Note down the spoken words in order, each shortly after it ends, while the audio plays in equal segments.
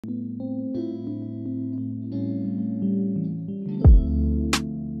Hey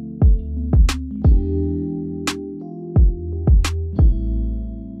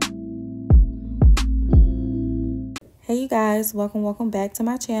you guys, welcome back to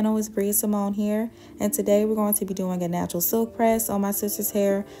my channel. It's Bree Simone here, and today we're going to be doing a natural silk press on my sister's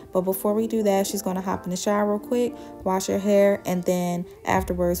hair. But before we do that, she's going to hop in the shower real quick, wash her hair, and then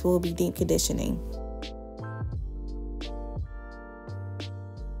afterwards we'll be deep conditioning.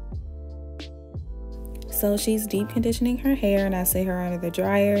 So she's deep conditioning her hair, and I set her under the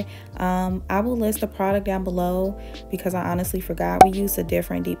dryer. I will list the product down below because I honestly forgot we used a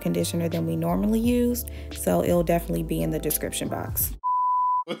different deep conditioner than we normally used, so it'll definitely be in the description box.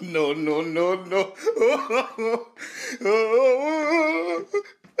 No.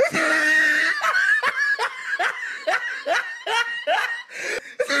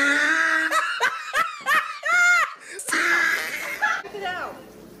 Check it out.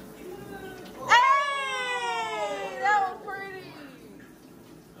 Hey, that was pretty.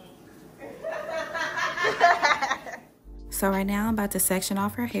 So right now I'm about to section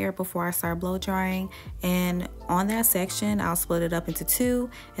off her hair before I start blow drying, and on that section I'll split it up into two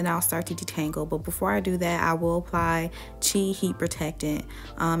and I'll start to detangle. But before I do that, I will apply Chi heat protectant,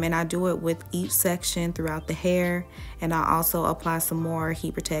 and I do it with each section throughout the hair, and I also apply some more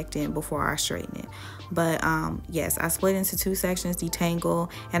heat protectant before I straighten it. But yes, I split into two sections, detangle,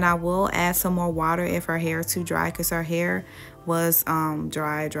 and I will add some more water if her hair is too dry, because her hair was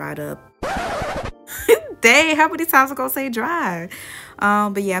dried up. Dang, how many times I'm gonna say dry?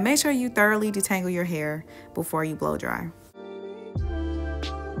 But yeah, make sure you thoroughly detangle your hair before you blow dry.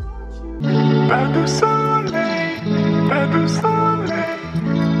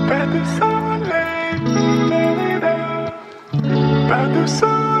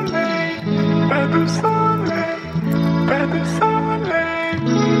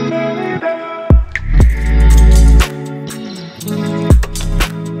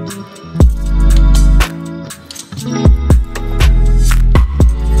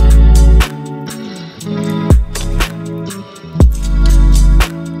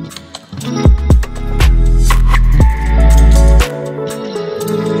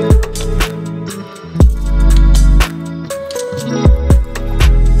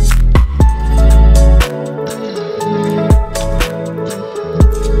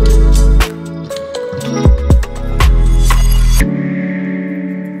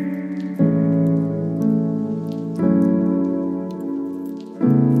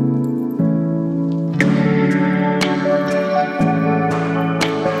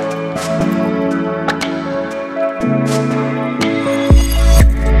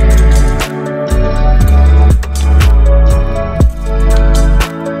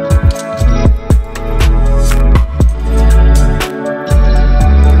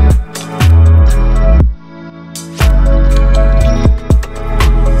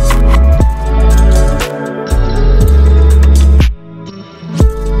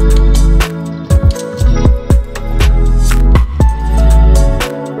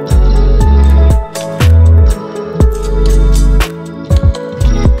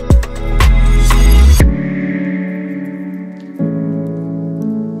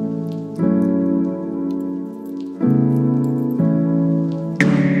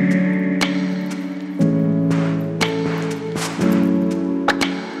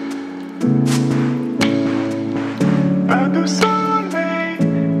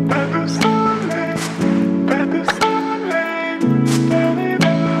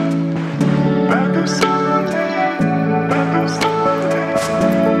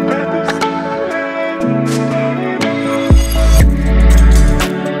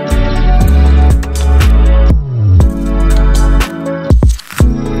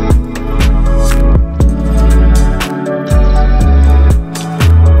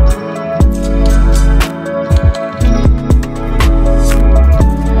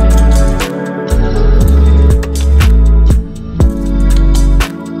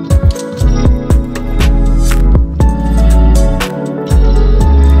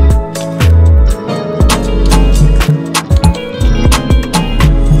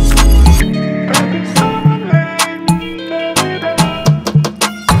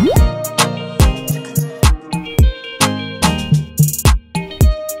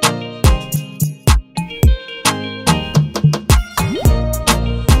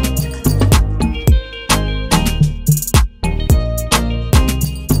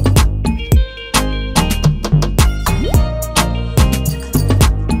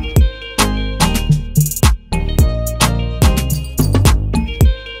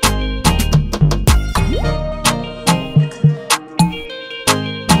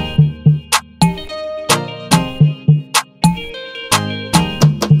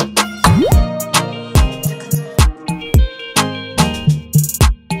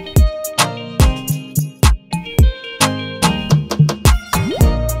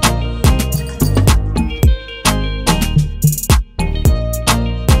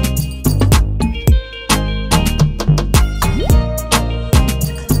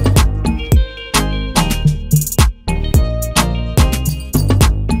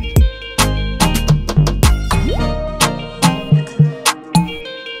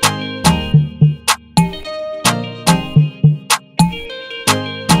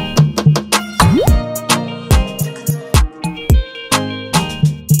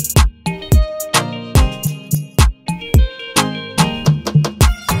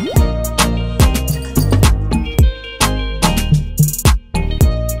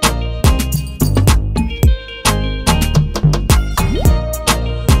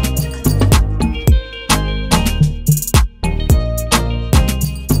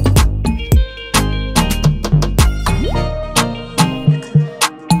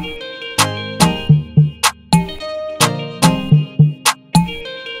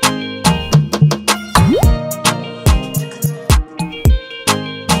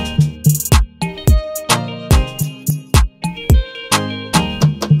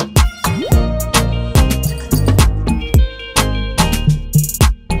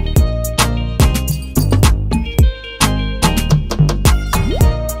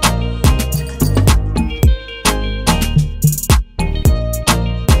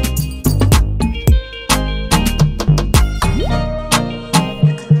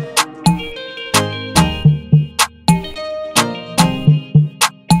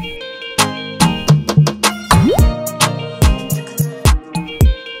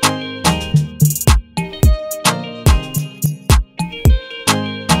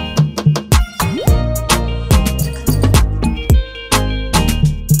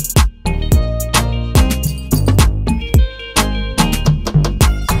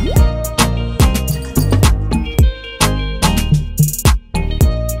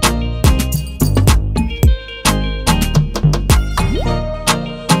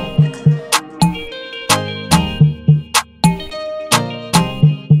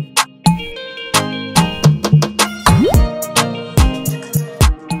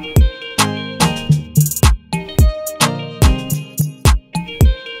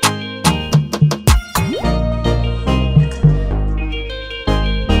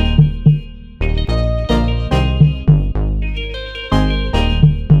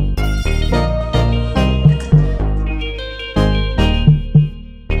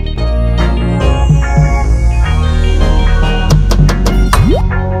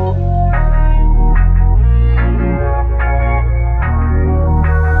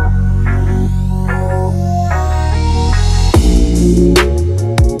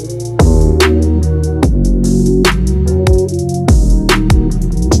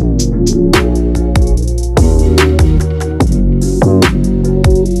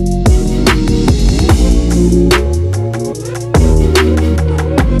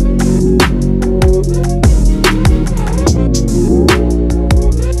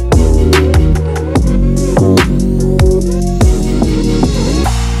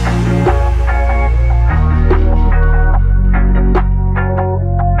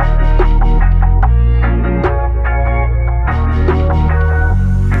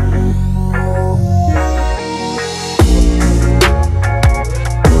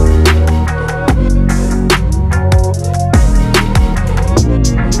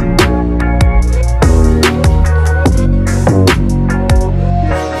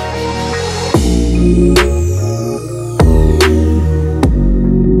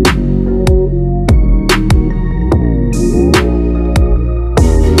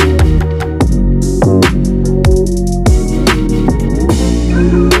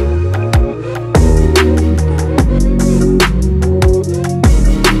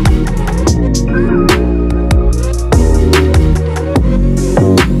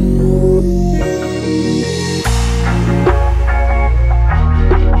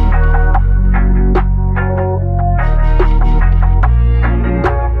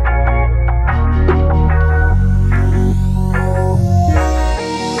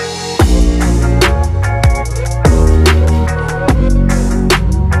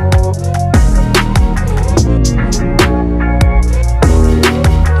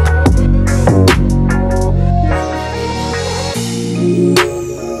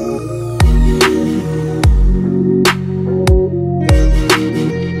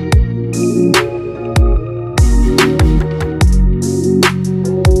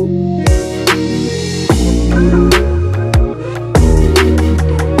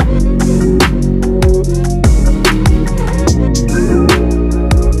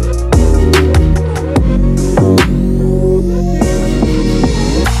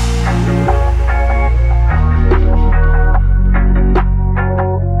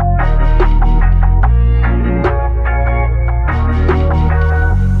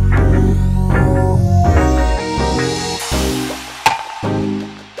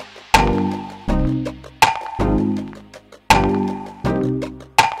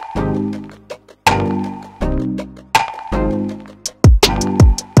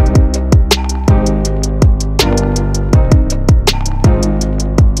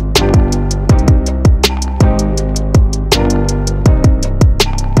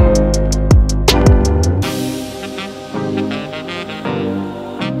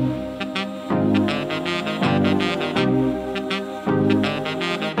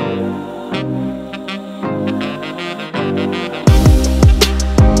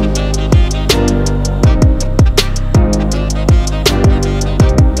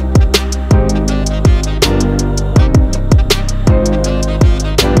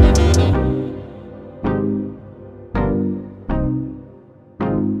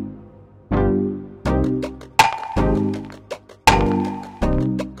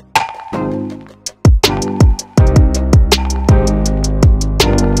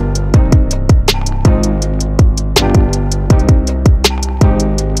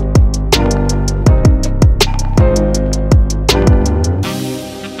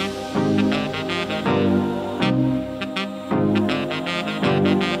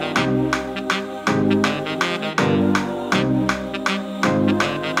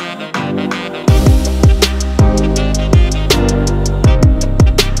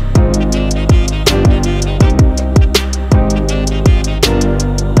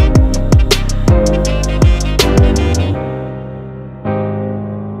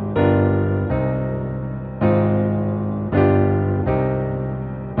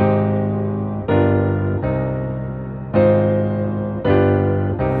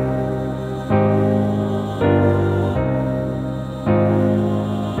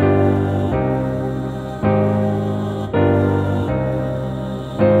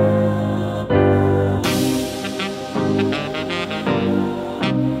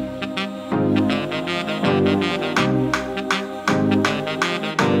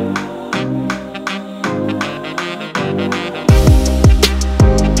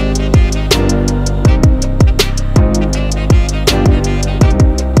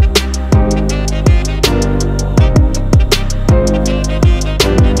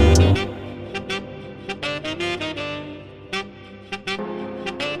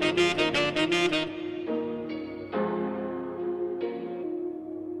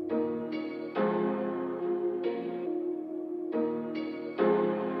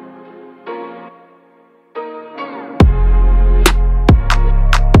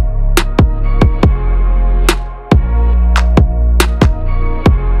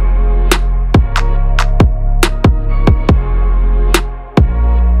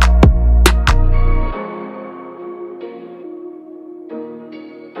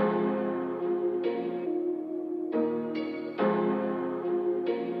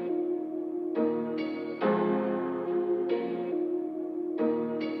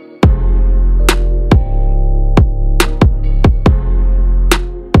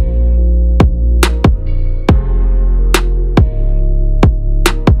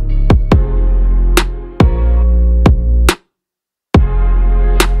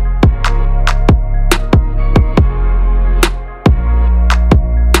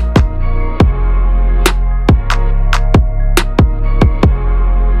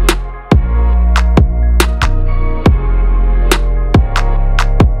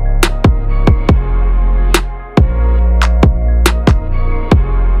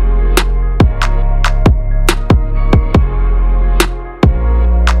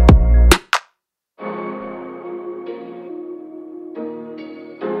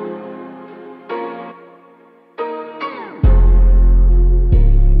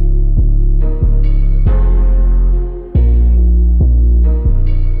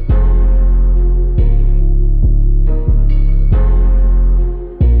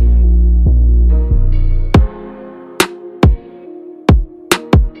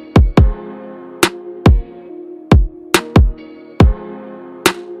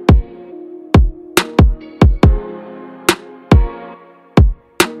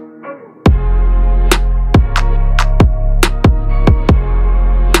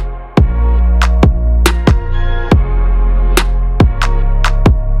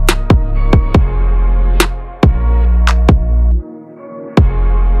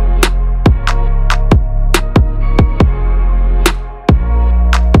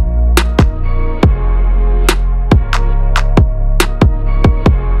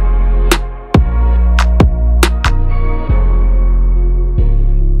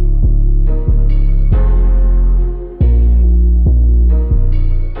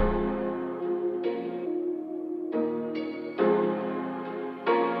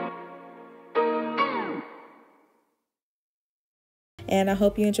 And I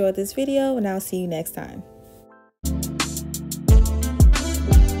hope you enjoyed this video, and I'll see you next time.